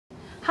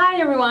Hi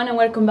everyone and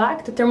welcome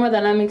back to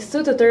Thermodynamics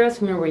 2 Tutorials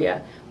from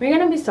Maria. We're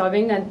going to be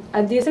solving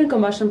a diesel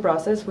combustion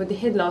process with the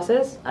heat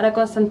losses at a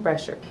constant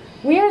pressure.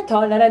 We are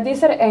told that a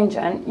diesel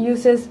engine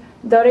uses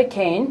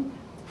decane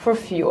for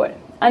fuel,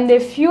 and the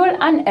fuel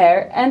and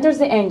air enters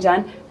the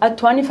engine at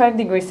 25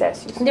 degrees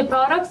Celsius. The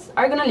products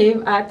are going to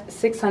live at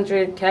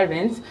 600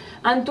 kelvins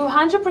and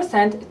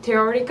 200%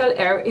 theoretical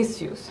air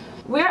is used.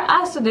 We are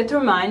asked to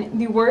determine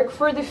the work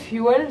for the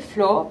fuel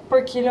flow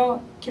per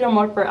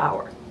kilomole per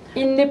hour.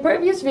 In the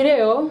previous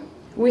video,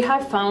 we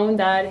have found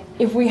that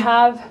if we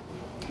have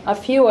a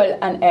fuel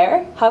and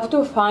air, have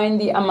to find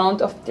the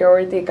amount of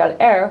theoretical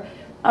air,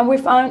 and we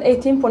found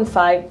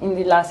 18.5 in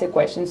the last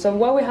equation. So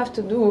what we have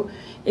to do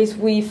is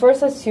we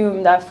first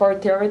assume that for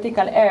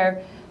theoretical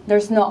air,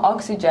 there's no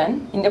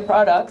oxygen in the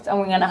products, and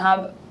we're going to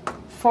have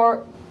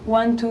 4,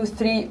 1, 2,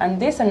 3,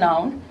 and this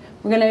unknown.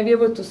 We're going to be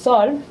able to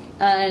solve,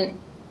 and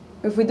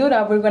if we do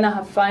that, we're going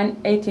to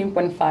find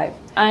 18.5.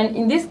 And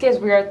in this case,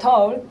 we are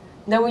told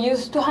that we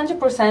use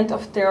 200%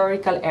 of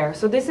theoretical air.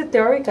 So this is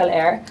theoretical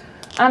air,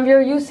 and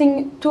we're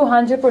using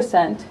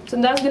 200%. So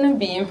that's going to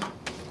be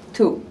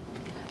 2.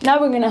 Now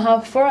we're going to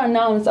have 4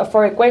 unknowns or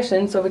 4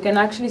 equations, so we can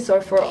actually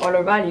solve for all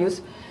our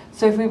values.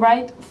 So if we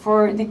write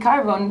for the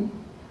carbon,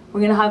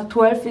 we're going to have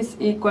 12 is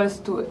equals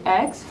to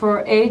x.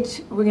 For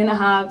H, we're going to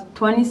have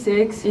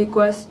 26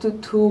 equals to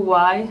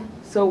 2y.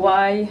 So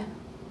y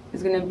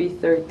is going to be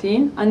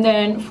 13. And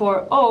then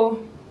for O,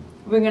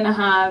 we're going to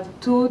have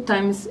 2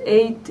 times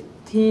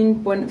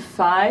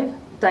 18.5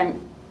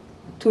 times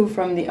 2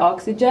 from the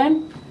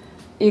oxygen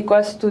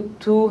equals to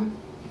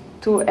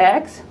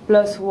 2x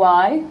plus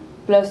y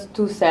plus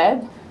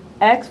 2z.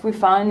 X we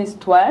found is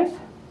 12,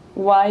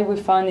 y we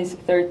found is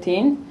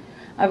 13,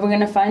 and we're going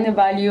to find the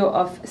value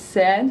of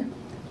z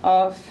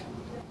of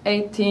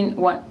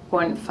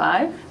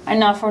 18.5. And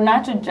now for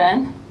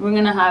nitrogen, we're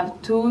going to have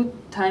 2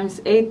 times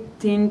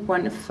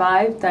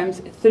 18.5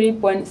 times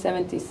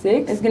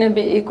 3.76 is going to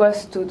be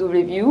equals to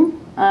W,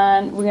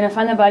 and we're going to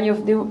find a value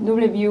of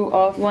W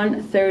of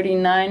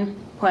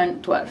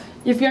 139.12.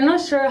 If you're not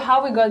sure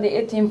how we got the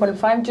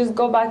 18.5, just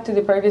go back to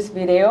the previous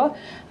video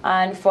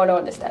and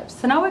follow the steps.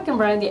 So now we can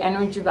write the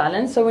energy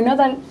balance. So we know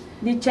that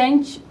the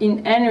change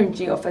in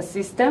energy of a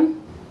system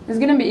is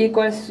going to be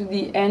equals to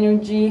the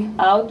energy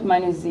out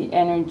minus the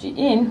energy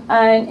in.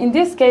 And in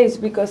this case,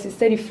 because it's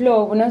steady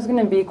flow, we know it's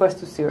going to be equals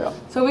to 0.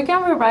 So we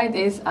can rewrite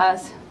this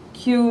as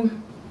Q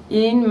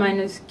in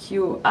minus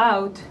Q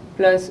out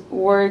plus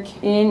work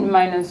in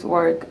minus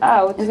work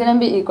out is going to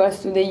be equals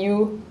to the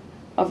U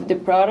of the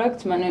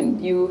product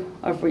minus U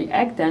of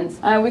reactants.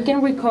 And we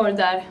can recall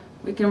that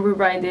we can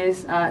rewrite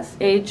this as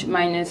H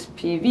minus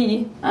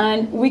PV,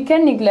 and we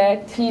can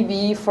neglect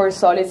PV for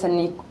solids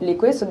and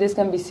liquids, so this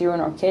can be 0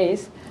 in our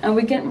case. And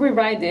we can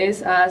rewrite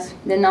this as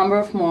the number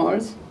of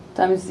moles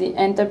times the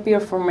enthalpy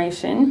of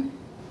formation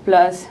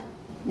plus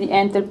the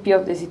enthalpy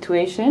of the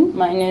situation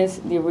minus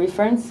the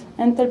reference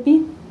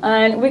enthalpy.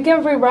 And we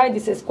can rewrite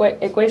this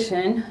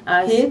equation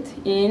as heat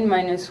in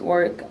minus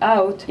work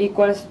out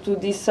equals to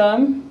the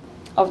sum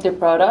of the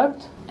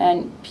product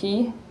and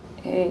P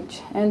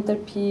H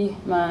enthalpy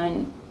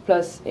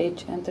plus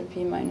H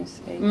enthalpy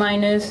minus H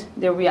minus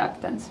the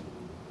reactants.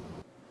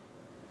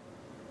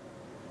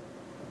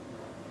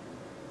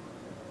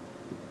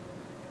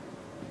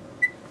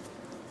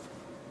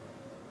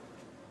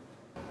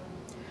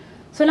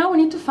 So now we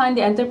need to find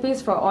the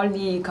enthalpies for all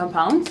the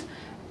compounds.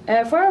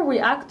 For our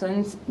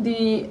reactants,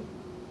 the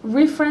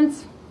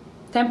reference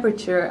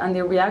temperature and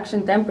the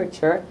reaction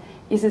temperature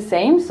is the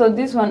same, so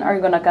this one are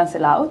going to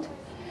cancel out.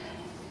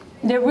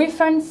 The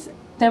reference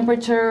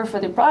temperature for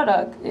the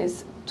product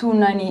is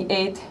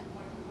 298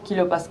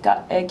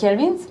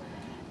 kelvins,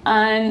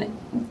 and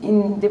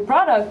in the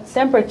product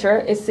temperature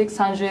is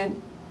 600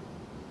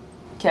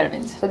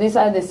 kelvins. So these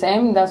are the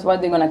same, that's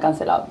what they're going to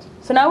cancel out.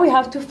 So now we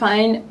have to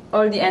find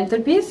all the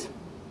enthalpies.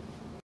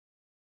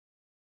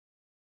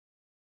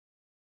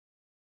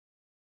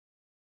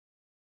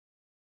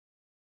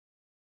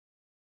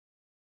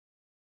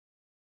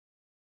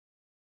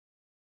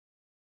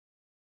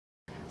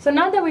 So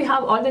now that we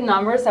have all the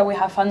numbers that we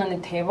have found on the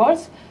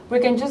tables, we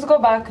can just go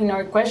back in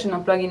our equation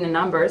and plug in the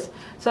numbers.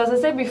 So as I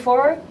said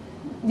before,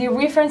 the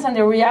reference and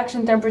the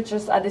reaction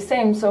temperatures are the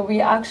same, so we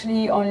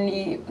actually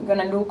only going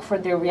to look for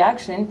the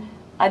reaction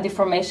at the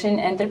formation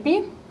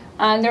enthalpy,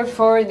 and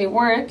therefore the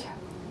work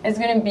is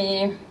going to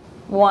be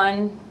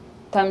 1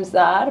 times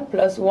that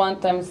plus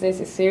 1 times this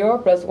is 0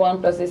 plus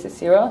 1 plus this is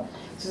 0.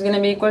 So it's going to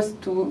be equals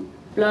to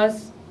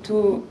plus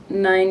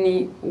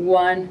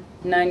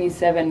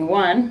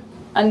 291,971.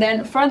 And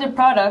then for the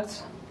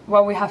products,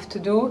 what we have to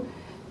do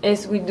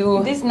is we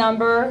do this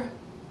number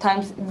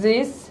times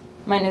this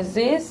minus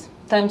this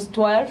times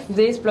 12,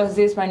 this plus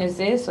this minus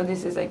this, so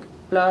this is like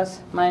plus,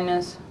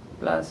 minus,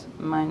 plus,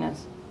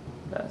 minus,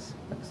 plus,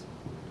 plus.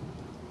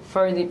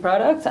 For the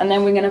products, and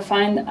then we're going to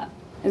find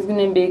it's going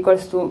to be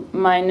equals to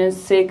minus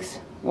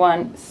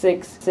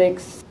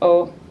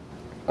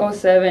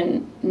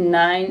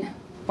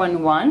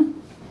 6166079.1.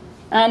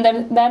 And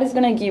that is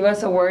going to give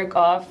us a work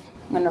of,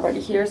 I'm going to write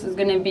it here, so it's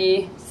going to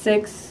be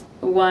 6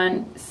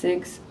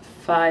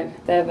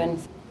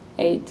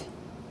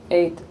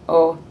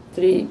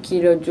 1657883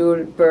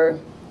 kilojoule per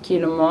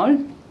kilomole.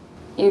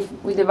 If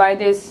we divide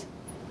this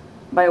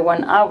by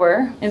 1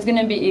 hour, it's going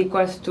to be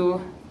equals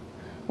to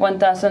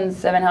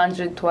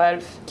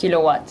 1712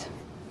 kilowatts.